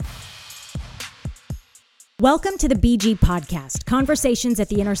Welcome to the BG Podcast, conversations at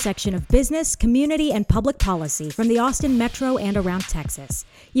the intersection of business, community, and public policy from the Austin Metro and around Texas.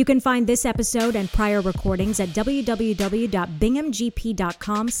 You can find this episode and prior recordings at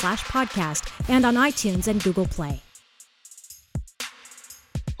www.binghamgp.com/podcast and on iTunes and Google Play.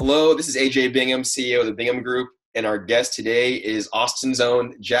 Hello, this is AJ Bingham, CEO of the Bingham Group, and our guest today is Austin's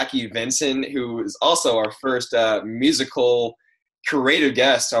own Jackie Venson, who is also our first musical creative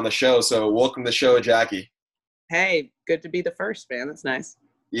guest on the show. So welcome to the show, Jackie. Hey, good to be the first, man. That's nice.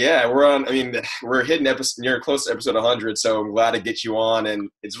 Yeah, we're hitting near close to episode 100, so I'm glad to get you on, and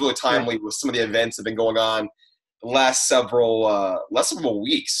it's really timely with some of the events that have been going on the last several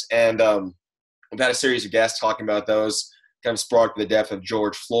weeks, and I've had a series of guests talking about those, kind of sparked the death of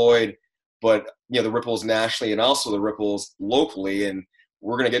George Floyd, but the ripples nationally and also the ripples locally, and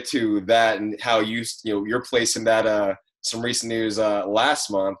we're going to get to that and how your place in that some recent news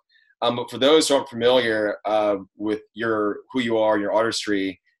last month. But for those who aren't familiar with who you are and your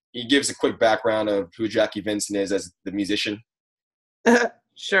artistry, he gives a quick background of who Jackie Venson is as the musician.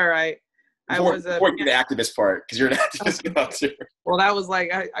 Sure. Before the activist part, because you're an activist now too. Well, that was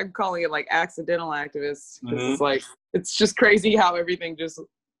like I'm calling it like accidental activist. Mm-hmm. It's just crazy how everything just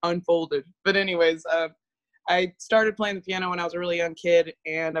unfolded. But anyways, I started playing the piano when I was a really young kid,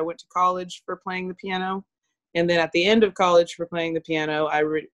 and I went to college for playing the piano. And then at the end of college for playing the piano, I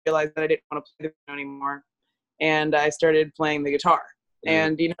realized that I didn't want to play the piano anymore. And I started playing the guitar.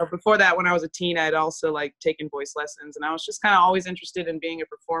 Mm-hmm. And, before that, when I was a teen, I'd also taken voice lessons. And I was just kind of always interested in being a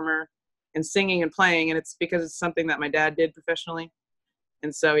performer and singing and playing. And it's because it's something that my dad did professionally.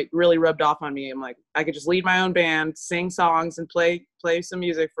 And so it really rubbed off on me. I'm like, I could just lead my own band, sing songs, and play some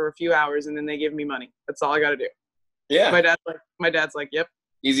music for a few hours, and then they give me money. That's all I got to do. Yeah. My dad's like, yep.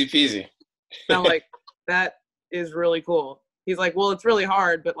 Easy peasy. And I'm like, that is really cool. He's like, well, it's really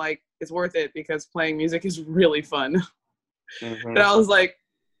hard, but it's worth it because playing music is really fun. Mm-hmm. And I was like,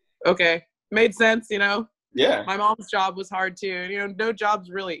 okay, made sense, Yeah. My mom's job was hard too. No job's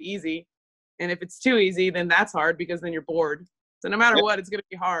really easy. And if it's too easy, then that's hard because then you're bored. So no matter what, it's going to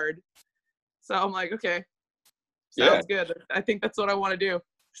be hard. So I'm like, okay, sounds good. I think that's what I want to do.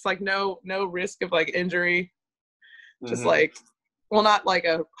 Just no risk of injury. Just mm-hmm. Well, not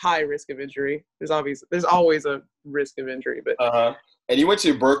a high risk of injury. There's always a risk of injury, but. And you went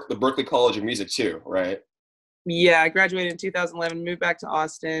to the Berklee College of Music too, right? Yeah, I graduated in 2011, moved back to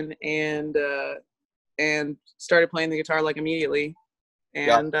Austin, and started playing the guitar immediately,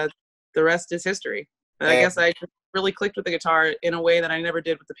 and the rest is history. I guess I really clicked with the guitar in a way that I never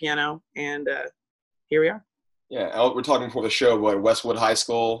did with the piano, and here we are. Yeah, we're talking before the show about Westwood High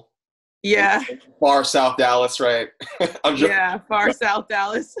School. Yeah. Far South Dallas, right? I'm joking. Yeah, far South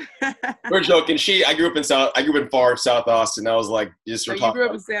Dallas. We're joking. I grew up in far South Austin. I was you grew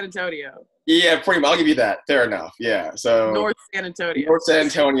up in San Antonio. Yeah, pretty much. I'll give you that. Fair enough. Yeah. So North San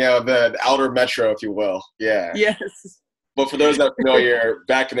Antonio, the outer metro, if you will. Yeah. Yes. But for those that are familiar,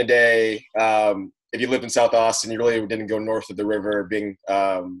 back in the day, if you lived in South Austin, you really didn't go north of the river, being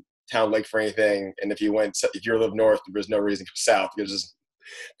town lake for anything. And if you lived north, there was no reason to go south.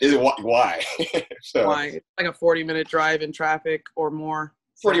 Why? Why? It's a 40-minute drive in traffic or more.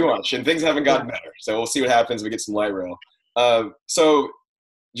 Pretty much. And things haven't gotten better. So we'll see what happens when we get some light rail. So,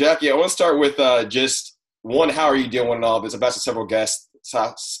 Jackie, I want to start with just one, how are you doing and all this? I've asked several past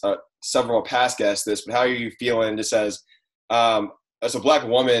guests this, but how are you feeling just as a Black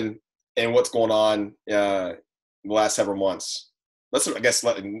woman and what's going on the last several months?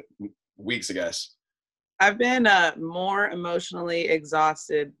 Weeks, I guess. I've been more emotionally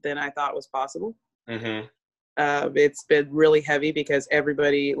exhausted than I thought was possible. Mm-hmm. It's been really heavy because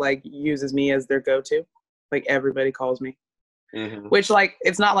everybody uses me as their go-to. Everybody calls me, mm-hmm. which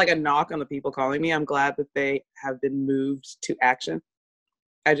it's not a knock on the people calling me. I'm glad that they have been moved to action.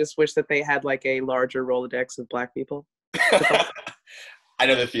 I just wish that they had a larger Rolodex of Black people. I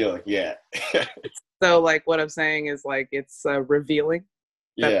know the feeling. Yeah. So what I'm saying is it's revealing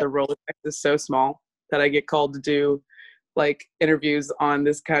that the Rolodex is so small that I get called to do interviews on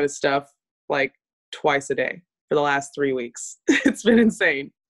this kind of stuff twice a day for the last 3 weeks. It's been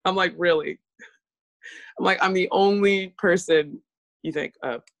insane. I'm really? I'm the only person you think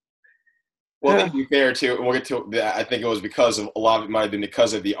of. Well, to be fair too, we'll get to that. I think it was because of a lot of it might have been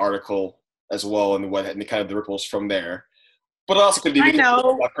because of the article as well and the kind of the ripples from there. But it also could be I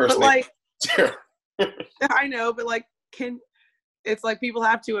know, but I know, but it's people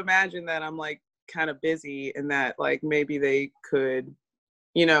have to imagine that I'm kind of busy and that maybe they could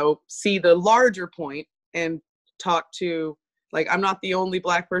see the larger point and talk to I'm not the only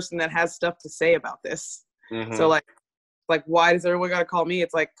Black person that has stuff to say about this. Mm-hmm. So why does everyone gotta call me?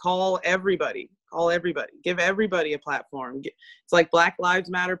 It's call everybody, Call everybody. Give everybody a platform. It's like Black Lives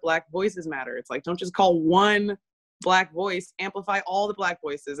Matter, Black Voices Matter. It's like, don't just call one Black voice, amplify all the Black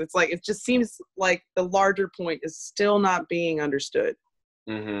voices. It's like, it just seems like the larger point is still not being understood.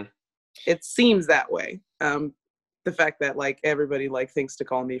 Mm-hmm. It seems that way. The fact that like everybody like thinks to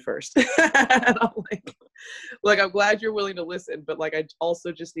call me first. And I'm like, I'm glad you're willing to listen, but like, I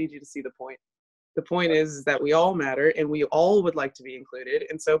also just need you to see the point. The point is that we all matter and we all would like to be included.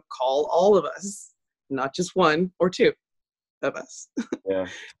 And so call all of us, not just one or two of us. Yeah.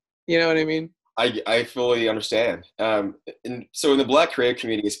 You know what I mean? I fully understand. And so in the Black creative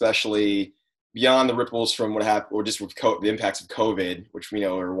community, especially beyond the ripples from what happened, or just with the impacts of COVID, which we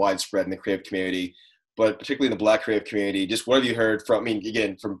know are widespread in the creative community, but particularly in the Black creative community, just what have you heard from, I mean,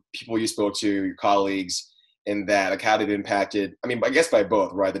 again, from people you spoke to, your colleagues, and that, like, how they've impacted, I mean, I guess by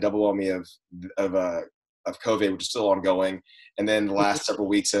both, right? The double whammy of COVID, which is still ongoing, and then the last several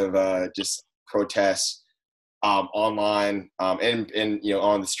weeks of just protests online and you know,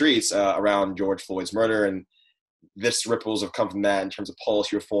 on the streets around George Floyd's murder, and this ripples have come from that in terms of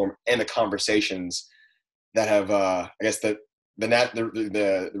policy reform and the conversations that have, I guess, the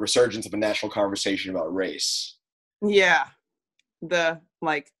resurgence of a national conversation about race. Yeah, the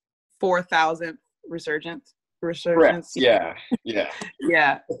like 4,000 resurgence. Correct. Yeah.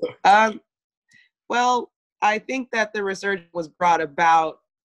 Yeah. Well, I think that the resurgence was brought about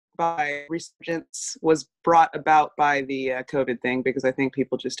by the COVID thing, because I think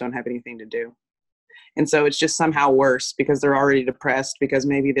people just don't have anything to do. And so it's just somehow worse because they're already depressed because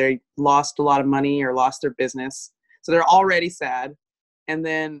maybe they lost a lot of money or lost their business. So they're already sad. And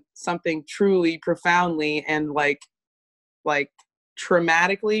then something truly profoundly and like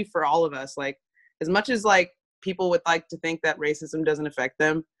traumatically for all of us, like as much as like people would like to think that racism doesn't affect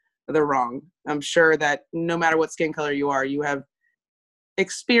them, they're wrong. I'm sure that no matter what skin color you are, you have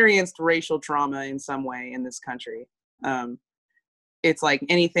experienced racial trauma in some way in this country. It's like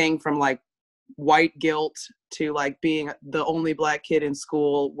anything from like white guilt to like being the only Black kid in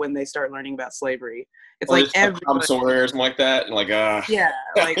school when they start learning about slavery. It's or like everybody, Tom Sawyer or something like that, and like yeah,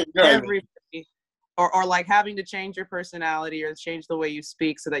 like everybody, or like having to change your personality or change the way you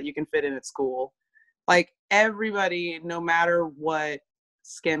speak so that you can fit in at school. Like everybody, no matter what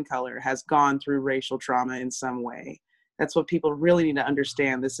skin color, has gone through racial trauma in some way. That's what people really need to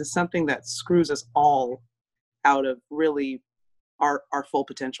understand. This is something that screws us all out of really our full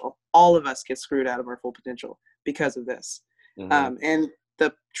potential. All of us get screwed out of our full potential because of this. Mm-hmm. And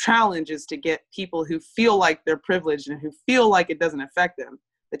the challenge is to get people who feel like they're privileged and who feel like it doesn't affect them.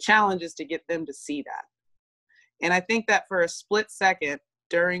 The challenge is to get them to see that. And I think that for a split second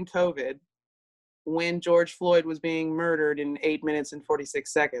during COVID, when George Floyd was being murdered in 8 minutes and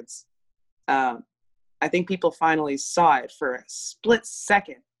 46 seconds, I think people finally saw it for a split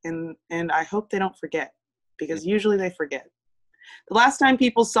second. And I hope they don't forget, because usually they forget. The last time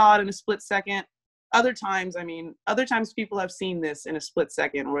people saw it in a split second, other times people have seen this in a split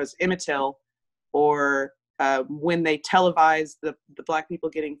second, was Emmett Till, or when they televised the Black people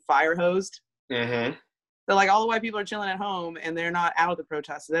getting fire hosed. Mm-hmm. So like all the white people are chilling at home and they're not out of the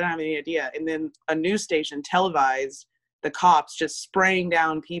protests. So they don't have any idea. And then a news station televised the cops just spraying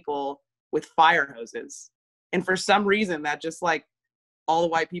down people with fire hoses. And for some reason that just like all the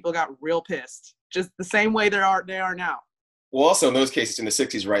white people got real pissed, just the same way they are now. Well, also in those cases in the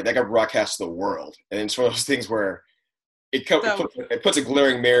 60s, right, that got broadcast to the world. And it's one of those things where it puts a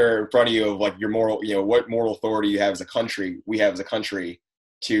glaring mirror in front of you of like your moral, you know, what moral authority you have as a country, we have as a country,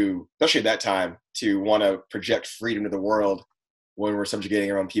 to, especially at that time, to want to project freedom to the world when we're subjugating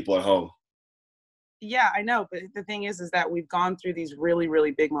our own people at home. Yeah, I know. But the thing is that we've gone through these really,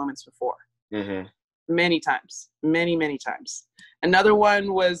 really big moments before. Mm-hmm. Many times. Many times. Another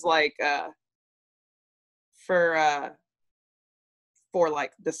one was like for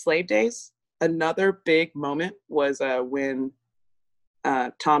like the slave days. Another big moment was when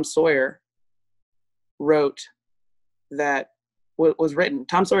Tom Sawyer wrote that was written.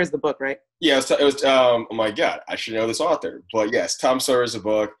 Tom Sawyer is the book, right? Yeah, it was oh my God, I should know this author. But yes, Tom Sawyer is a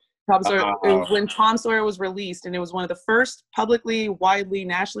book. Tom Sawyer, when Tom Sawyer was released, and it was one of the first publicly, widely,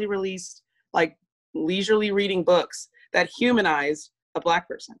 nationally released, like leisurely reading books that humanized a Black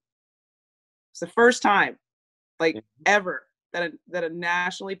person. It's the first time, like ever, that a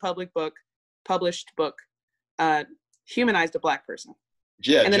nationally published book humanized a Black person.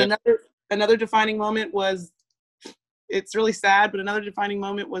 Yeah. And then another defining moment was, it's really sad, but another defining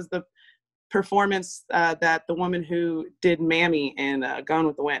moment was the performance that the woman who did Mammy in Gone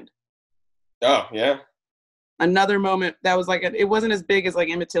with the Wind. Oh, yeah. Another moment that was like, it wasn't as big as like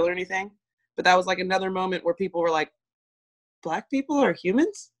Emmett Till or anything, but that was like another moment where people were like, Black people are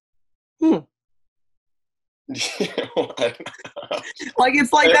humans? Like,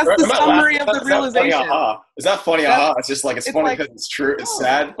 it's like, that's the summary of the realization. It's not funny, It's just like, it's funny because it's true. It's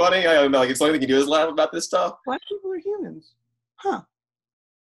sad funny. I don't know. Like, it's the only thing you do is laugh about this stuff. Black people are humans. Huh.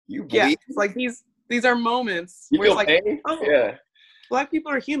 You believe? Yeah, it's like these are moments you where feel it's like, pain? oh, yeah. Black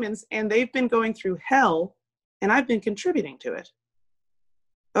people are humans, and they've been going through hell, and I've been contributing to it.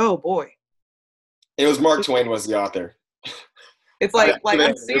 Oh, boy. It was Mark Twain was the author. It's like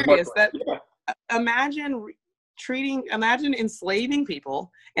I'm serious. That imagine enslaving people,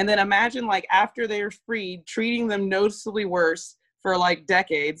 and then imagine, like, after they're freed, treating them noticeably worse for like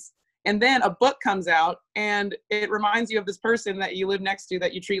decades, and then a book comes out and it reminds you of this person that you live next to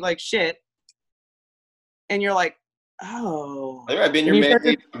that you treat like shit, and you're like, oh, they might have been your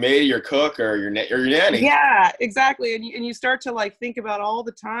maid, your cook, or your nanny. Yeah, exactly. And you start to, like, think about all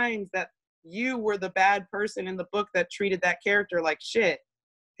the times that you were the bad person in the book that treated that character like shit.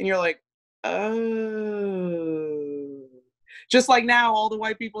 And you're like, oh. Just like now, all the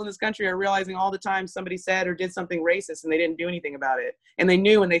white people in this country are realizing all the time somebody said or did something racist and they didn't do anything about it. And they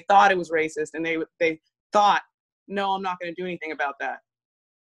knew and they thought it was racist, and they thought, no, I'm not going to do anything about that.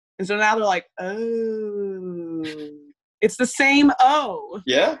 And so now they're like, oh. It's the same O.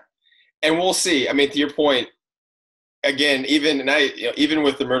 Yeah. And we'll see. I mean, to your point, again, even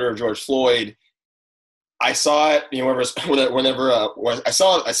with the murder of George Floyd, I saw it, whenever I went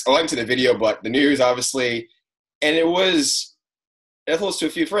to the video, but the news, obviously, and it was, I told this to a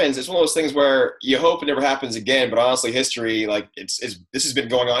few friends, it's one of those things where you hope it never happens again, but honestly, history, like, this has been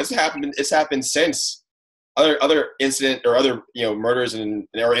going on. It's happened since other incident or other, murders or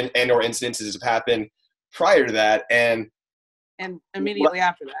incidences have happened prior to that, and immediately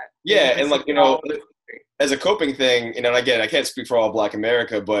after that. Yeah, and like, as a coping thing, and again, I can't speak for all Black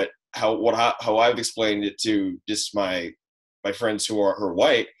America, but how I've explained it to just my friends who are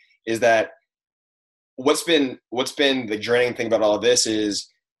white is that what's been the draining thing about all of this is,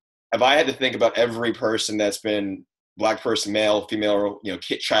 if I had to think about every person that's been Black person, male, female,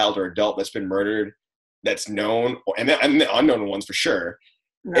 kid, child, or adult that's been murdered, that's known, and the unknown ones for sure.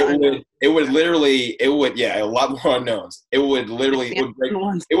 It would a lot more unknowns. It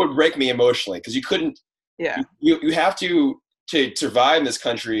would break me emotionally, because you couldn't. Yeah. You have to survive in this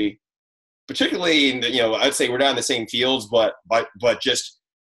country, particularly in I'd say we're not in the same fields, but just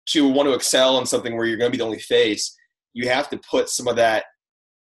to want to excel in something where you're going to be the only face, you have to put some of that,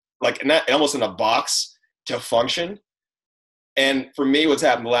 like, not almost in a box to function. And for me, what's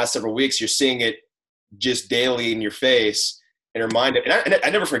happened the last several weeks, you're seeing it just daily in your face. And remind it, and I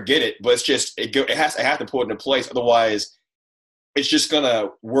never forget it, but it's just I have to put it into place. Otherwise, it's just gonna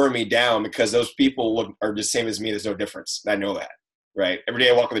wear me down, because those people are the same as me. There's no difference. I know that, right? Every day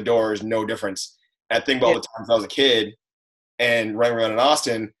I walk in the door, there's no difference. And I think about all the times I was a kid and running around in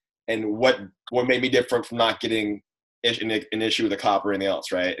Austin, and what made me different from not getting an issue with a cop or anything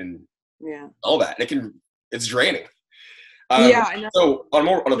else, right? And all that. It's draining. I know. So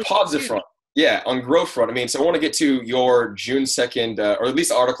on a positive front. Yeah, on growth front. I mean, so I want to get to your June 2nd, or at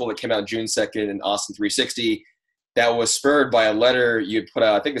least the article that came out June 2nd in Austin 360 that was spurred by a letter you put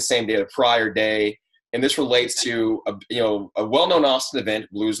out, I think the same day, the prior day. And this relates to a well-known Austin event,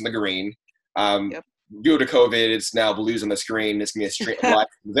 Blues in the Green. Due to COVID, it's now Blues on the Screen. It's going to be a straight live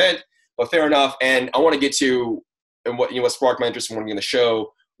event, but fair enough. And I want to get to, and what sparked my interest in wanting to be in the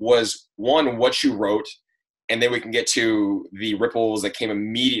show was, one, what you wrote, and then we can get to the ripples that came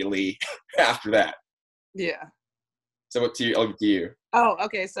immediately after that. Yeah. So I'll get to you. Oh,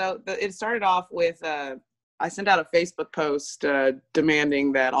 okay. So it started off with, I sent out a Facebook post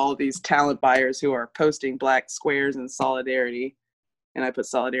demanding that all of these talent buyers who are posting Black squares in solidarity, and I put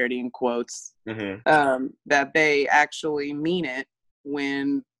solidarity in quotes, that they actually mean it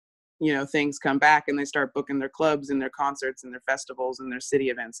when, things come back and they start booking their clubs and their concerts and their festivals and their city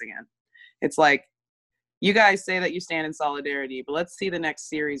events again. It's like, you guys say that you stand in solidarity, but let's see the next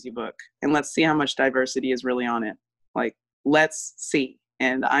series you book, and let's see how much diversity is really on it. Like, let's see.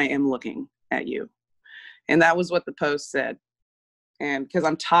 And I am looking at you. And that was what the post said. And because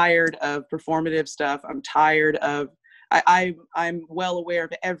I'm tired of performative stuff, I'm tired of, I'm well aware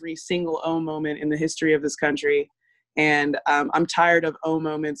of every single O moment in the history of this country. And I'm tired of O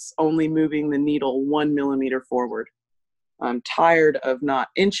moments only moving the needle 1 millimeter forward. I'm tired of not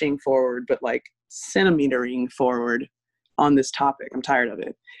inching forward, but like centimetering forward on this topic. I'm tired of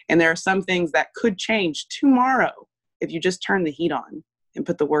it. And there are some things that could change tomorrow if you just turn the heat on and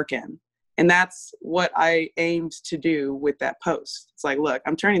put the work in. And that's what I aimed to do with that post. It's like, look,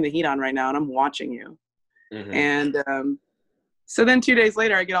 I'm turning the heat on right now and I'm watching you. And so then 2 days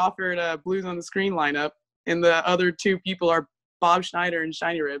later, I get offered a Blues on the Screen lineup, and the other two people are Bob Schneider and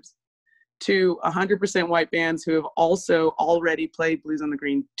Shiny Ribs. to 100% white bands who have also already played Blues on the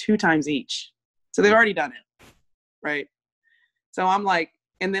Green 2 times each. So they've already done it, right? So I'm like,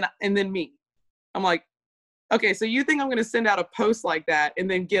 and then me. I'm like, okay, so you think I'm going to send out a post like that and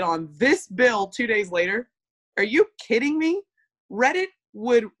then get on this bill 2 days later? Are you kidding me? Reddit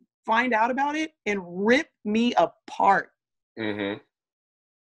would find out about it and rip me apart. Mm-hmm.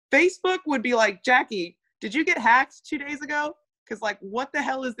 Facebook would be like, Jackie, did you get hacked 2 days ago? Because, like, what the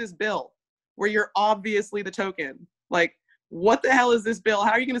hell is this bill where you're obviously the token? Like, what the hell is this bill?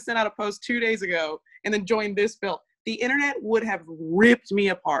 How are you going to send out a post 2 days ago and then join this bill? The internet would have ripped me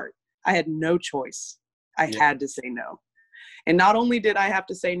apart. I had no choice. I had to say no. And not only did I have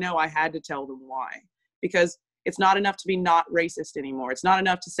to say no, I had to tell them why. Because it's not enough to be not racist anymore. It's not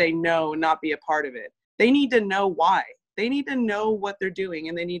enough to say no and not be a part of it. They need to know why. They need to know what they're doing,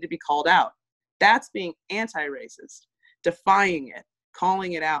 and they need to be called out. That's being anti-racist, defying it,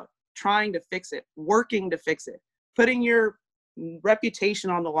 calling it out, trying to fix it, working to fix it, putting your reputation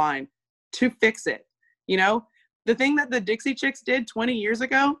on the line to fix it. You know, the thing that the Dixie Chicks did 20 years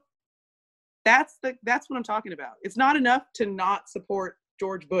ago, that's what I'm talking about. It's not enough to not support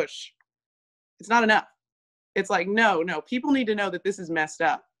George Bush. It's not enough. It's like, no, people need to know that this is messed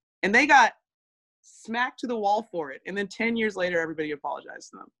up. And they got smacked to the wall for it. And then 10 years later, everybody apologized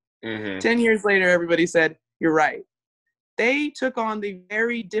to them. Mm-hmm. 10 years later, everybody said, you're right. They took on the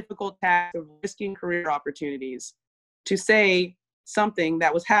very difficult task of risking career opportunities to say something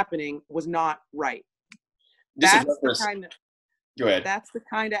that was happening was not right. That's the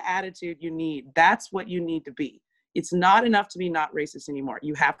kind of attitude you need. That's what you need to be. It's not enough to be not racist anymore.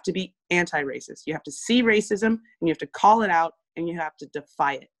 You have to be anti-racist. You have to see racism and you have to call it out and you have to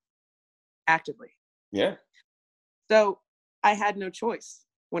defy it actively. Yeah. So I had no choice.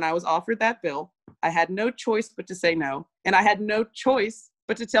 When I was offered that bill, I had no choice but to say no. And I had no choice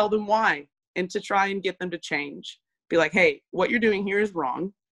but to tell them why and to try and get them to change. Be like, hey, what you're doing here is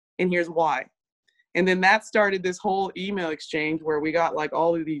wrong and here's why. And then that started this whole email exchange where we got like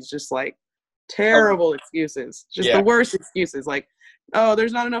all of these just like terrible excuses, just the worst excuses. Like, oh,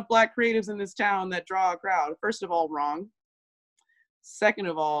 there's not enough Black creatives in this town that draw a crowd. First of all, wrong. Second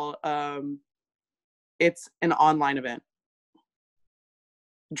of all, it's an online event.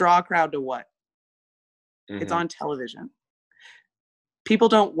 Draw a crowd to what? Mm-hmm. It's on television. People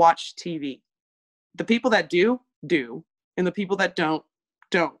don't watch TV. The people that do, and the people that don't.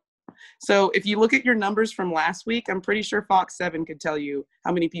 So if you look at your numbers from last week, I'm pretty sure Fox 7 could tell you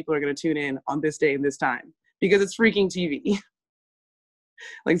how many people are going to tune in on this day and this time because it's freaking TV.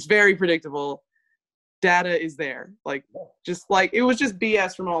 Like, it's very predictable. Data is there. Like, just like, it was just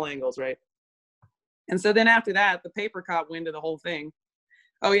BS from all angles, right? And so then after that, the paper caught wind of the whole thing.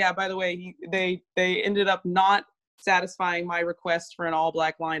 Oh yeah, by the way, they ended up not satisfying my request for an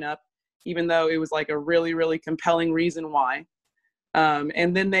all-Black lineup, even though it was like a really, really compelling reason why.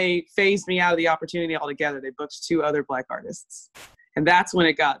 And then they phased me out of the opportunity altogether. They booked 2 other Black artists. And that's when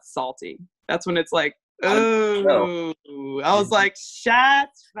it got salty. That's when it's like, oh, I was like,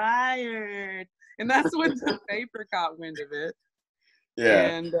 shots fired. And that's when the paper caught wind of it.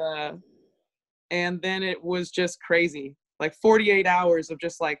 Yeah. And then it was just crazy. Like 48 hours of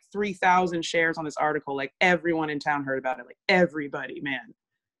just like 3,000 shares on this article. Like everyone in town heard about it. Like everybody, man.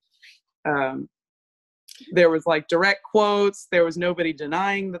 There was like direct quotes. There was nobody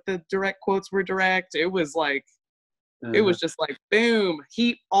denying that the direct quotes were direct. It was like, It was just like, boom,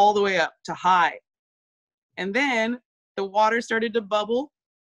 heat all the way up to high. And then the water started to bubble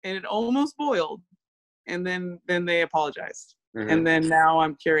and it almost boiled. And then they apologized. Mm-hmm. And then now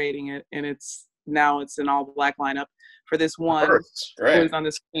I'm curating it and it's an all Black lineup for this one who's on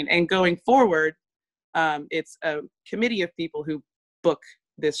the screen. And going forward, it's a committee of people who book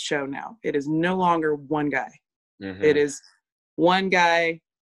this show now. It is no longer one guy. Mm-hmm. It is one guy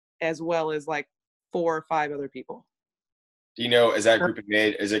as well as like 4 or 5 other people. Do you know, is that group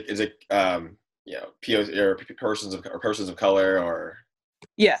made? Is it POC or persons of color or?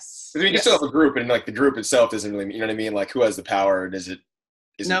 Yes. I mean, you still have a group, and like the group itself doesn't really, you know what I mean? Like, who has the power, and is it?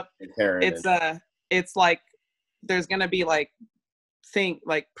 Nope. It's like there's gonna be like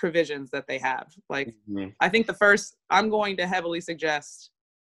provisions that they have. Like, mm-hmm. I think I'm going to heavily suggest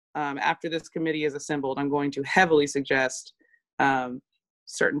after this committee is assembled, I'm going to heavily suggest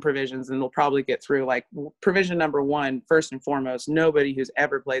certain provisions, and they'll probably get through. Like provision number 1, first and foremost, nobody who's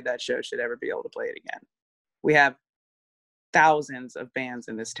ever played that show should ever be able to play it again. We have thousands of bands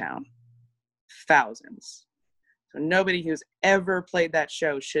in this town, thousands. So nobody who's ever played that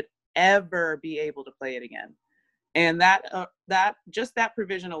show should ever be able to play it again. And that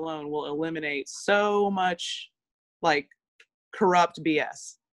provision alone will eliminate so much like corrupt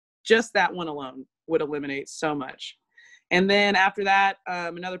BS. just that one alone would eliminate so much. And then after that,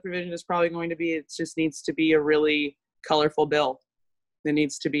 another provision is probably going to be, it just needs to be a really colorful bill. There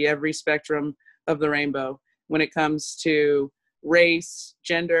needs to be every spectrum of the rainbow when it comes to race,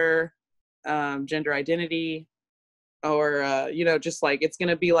 gender, gender identity, or, just like, it's going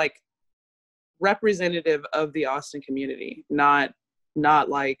to be like representative of the Austin community, not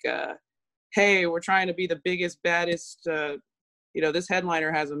like, hey, we're trying to be the biggest, baddest, this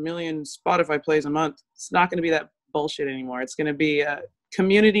headliner has 1 million Spotify plays a month. It's not going to be that bullshit anymore. It's going to be a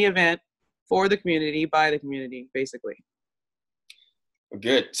community event for the community, by the community, basically.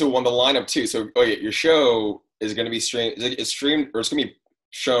 Good. So on the lineup too. So your show is going to be streamed. It's streamed, or it's going to be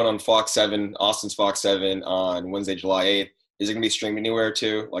shown on Fox 7, Austin's Fox 7 on Wednesday, July 8th. Is it going to be streamed anywhere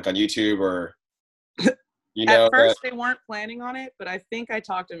too, like on YouTube or? At first, they weren't planning on it, but I think I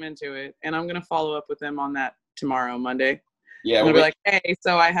talked them into it, and I'm going to follow up with them on that tomorrow, Monday. Yeah, I'm going to be like, hey,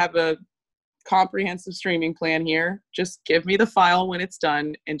 so I have a comprehensive streaming plan here. Just give me the file when it's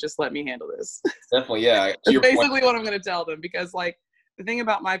done, and just let me handle this. Definitely, yeah. That's basically what I'm going to tell them, because, like, the thing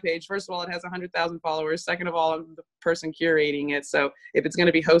about my page, first of all, it has 100,000 followers. Second of all, I'm the person curating it, so if it's going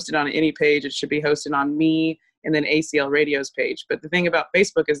to be hosted on any page, it should be hosted on me and then ACL Radio's page. But the thing about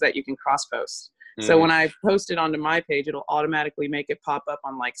Facebook is that you can cross-post. So when I post it onto my page, it'll automatically make it pop up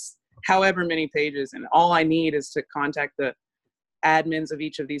on like however many pages. And all I need is to contact the admins of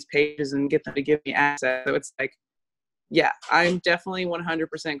each of these pages and get them to give me access. So it's like, yeah, I'm definitely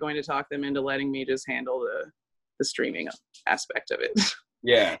 100% going to talk them into letting me just handle the streaming aspect of it.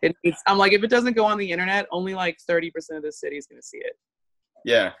 Yeah. I'm like, if it doesn't go on the internet, only like 30% of the city is going to see it.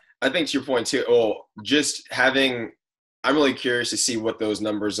 Yeah. I think to your point too, I'm really curious to see what those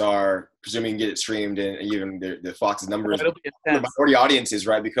numbers are, presuming you get it streamed and even the Fox's numbers, the minority audiences,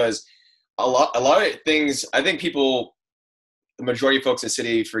 right? Because a lot of things, I think the majority of folks in the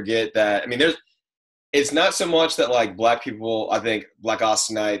city forget that, I mean, it's not so much that like Black people, I think Black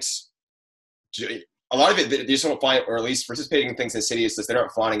Austinites, a lot of it, they just don't find, or at least participating in things in the city, is just they're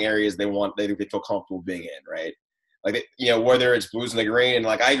not finding areas they feel comfortable being in, right? Like, whether it's Blues in the Green, and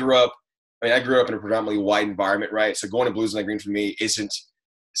like I grew up in a predominantly white environment, right? So going to Blues in the Green for me isn't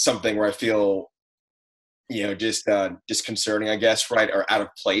something where I feel, just disconcerting, I guess, right? Or out of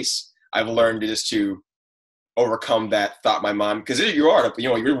place. I've learned to overcome that thought in my mind, because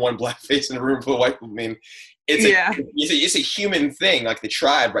you're one Black face in a room full of white people. I mean, it's a human thing, like the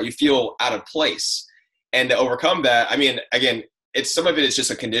tribe, right? You feel out of place. And to overcome that, I mean, again, some of it is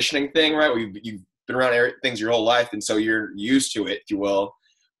just a conditioning thing, right? Where you've been around things your whole life, and so you're used to it, if you will.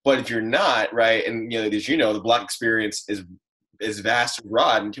 But if you're not, right, and as the Black experience is vast and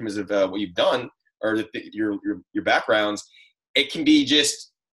broad in terms of what you've done or your backgrounds, it can be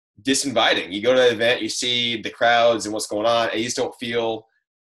just disinviting. You go to an event, you see the crowds and what's going on, and you just don't feel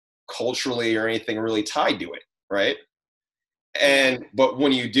culturally or anything really tied to it, right? But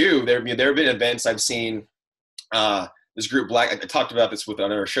when you do, there have been events I've seen. This group I talked about this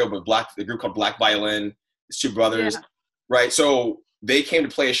on our show, but the group called Black Violin, it's two brothers, right? So they came to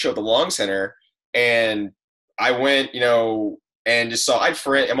play a show at the Long Center, and I went, and just saw.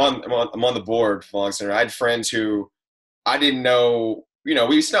 I'm on the board for the Long Center. I had friends who I didn't know.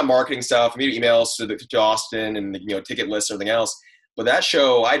 We sent out marketing stuff, maybe emails to Austin, and ticket lists, and everything else. But that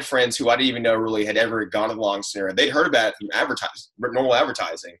show, I had friends who I didn't even know really had ever gone to the Long Center. They'd heard about it from normal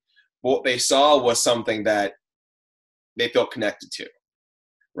advertising. But what they saw was something that they felt connected to,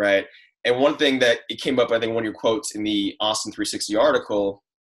 right? And one thing that it came up, I think, one of your quotes in the Austin 360 article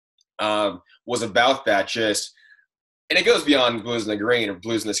was about that. And it goes beyond Blues in the Green or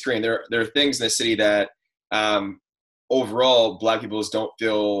Blues in the Screen. There are things in the city that overall Black people just don't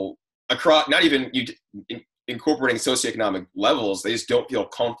feel across. Not even incorporating socioeconomic levels, they just don't feel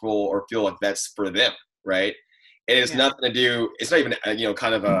comfortable or feel like that's for them, right? And it's nothing to do. It's not even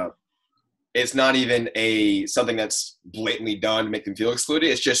it's not even something that's blatantly done to make them feel excluded.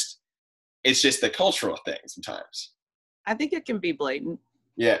 It's just the cultural thing sometimes. I think it can be blatant.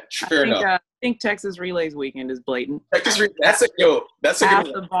 Yeah, fair enough. I think Texas Relays Weekend is blatant. That's half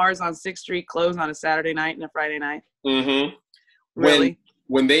the bars on 6th Street close on a Saturday night and a Friday night. Mm-hmm. Really?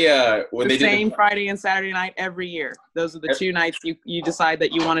 When they did same Friday and Saturday night every year. Those are the two nights you decide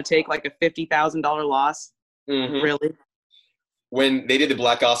that you want to take like a $50,000 loss. Mm-hmm. Really? When they did the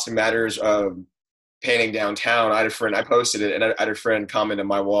Black Austin Matters painting downtown, I had a friend. I posted it, and I had a friend comment on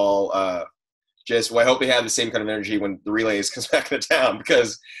my wall. I hope they have the same kind of energy when the Relays comes back into town,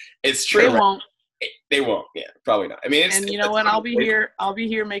 because it's true. They won't. They won't. Yeah, probably not. I mean, and you know what? I'll be here. I'll be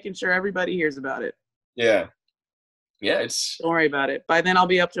here making sure everybody hears about it. Yeah. Yeah, don't worry about it. By then, I'll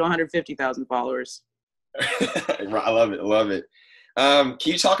be up to 150,000 followers. I love it. Can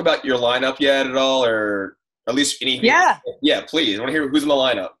you talk about your lineup yet at all, or at least any? Yeah. Yeah, please. I want to hear who's in the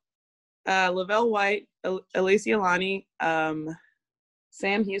lineup. Lavelle White, Alicia Lani,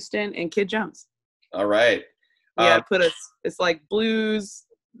 Sam Houston, and Kid Jones. All right. Yeah, it's like blues,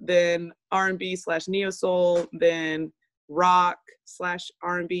 then R&B / neo soul, then rock /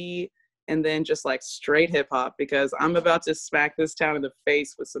 R&B, and then just like straight hip hop, because I'm about to smack this town in the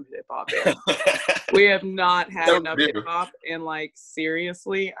face with some hip hop. We have not had enough hip hop, and like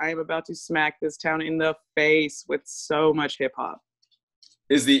seriously, I am about to smack this town in the face with so much hip hop.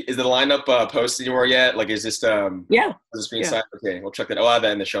 Is the lineup posted anywhere yet? Like, is this yeah, the screen side? Okay, we'll check that. I'll add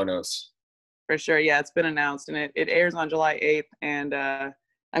that in the show notes. For sure, yeah, it's been announced, and it airs on July 8th, and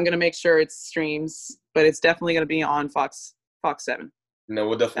I'm gonna make sure it streams, but it's definitely gonna be on Fox 7. No,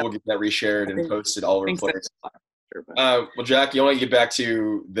 we'll definitely get that reshared and posted all over the place. Well, Jack, you want to get back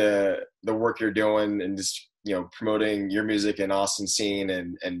to the work you're doing and just promoting your music in Austin scene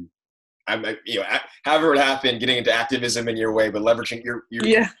and I'm however it happened, getting into activism in your way, but leveraging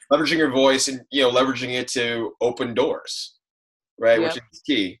leveraging your voice and leveraging it to open doors, right? Yep. Which is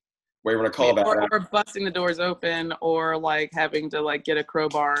key. What you want to call that? Or busting the doors open, or like having to like get a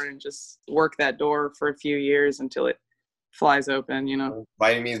crowbar and just work that door for a few years until it flies open.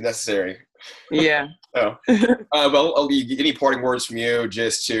 By any means necessary. Yeah. Well, any parting words from you,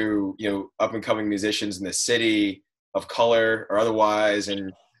 just to up and coming musicians in the city of color or otherwise,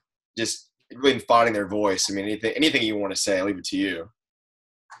 and just really finding their voice. I mean, anything you want to say, I'll leave it to you.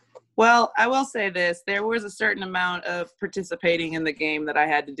 Well, I will say this. There was a certain amount of participating in the game that I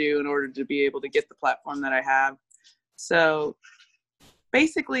had to do in order to be able to get the platform that I have. So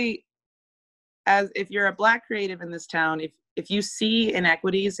basically, if you're a Black creative in this town, if you see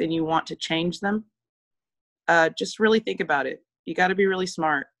inequities and you want to change them, just really think about it. You got to be really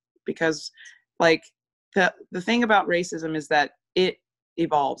smart, because like the thing about racism is that it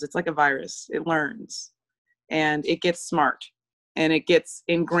evolves. It's like a virus. It learns and it gets smart, and it gets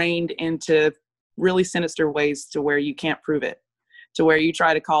ingrained into really sinister ways to where you can't prove it, to where you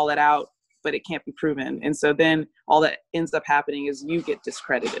try to call it out, but it can't be proven. And so then all that ends up happening is you get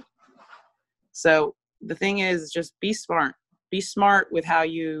discredited. So the thing is, just be smart. Be smart with how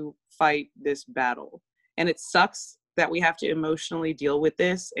you fight this battle. And it sucks that we have to emotionally deal with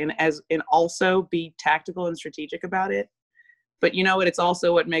this and also be tactical and strategic about it. But you know what? It's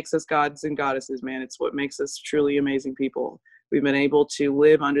also what makes us gods and goddesses, man. It's what makes us truly amazing people. We've been able to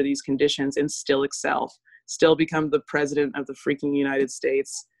live under these conditions and still excel, still become the president of the freaking United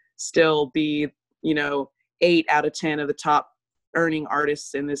States, still be, 8 out of 10 of the top earning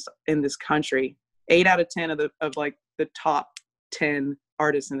artists in this country. 8 out of 10 of the top 10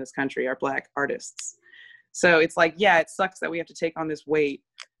 artists in this country are Black artists. So it's like, yeah, it sucks that we have to take on this weight,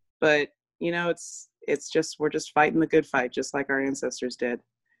 but it's just, we're just fighting the good fight, just like our ancestors did.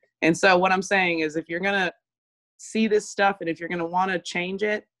 And so what I'm saying is, if you're going to see this stuff and if you're going to want to change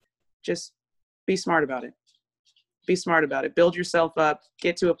it, just be smart about it. Be smart about it. Build yourself up.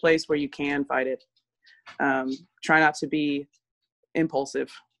 Get to a place where you can fight it. Try not to be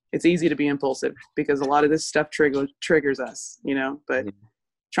impulsive. It's easy to be impulsive because a lot of this stuff triggers us, but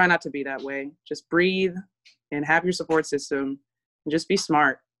try not to be that way. Just breathe and have your support system and just be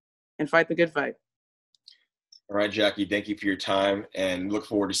smart and fight the good fight. All right, Jackie, thank you for your time, and look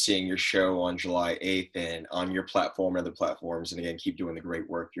forward to seeing your show on July 8th and on your platform and other platforms. And again, keep doing the great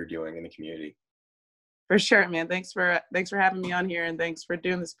work you're doing in the community. For sure, man. Thanks for having me on here, and thanks for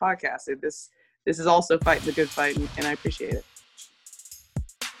doing this podcast. This is also fighting the good fight, and I appreciate it.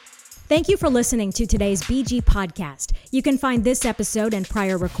 Thank you for listening to today's BG Podcast. You can find this episode and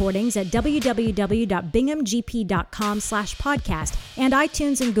prior recordings at www.binghamgp.com/podcast and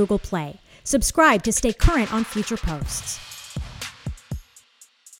iTunes and Google Play. Subscribe to stay current on future posts.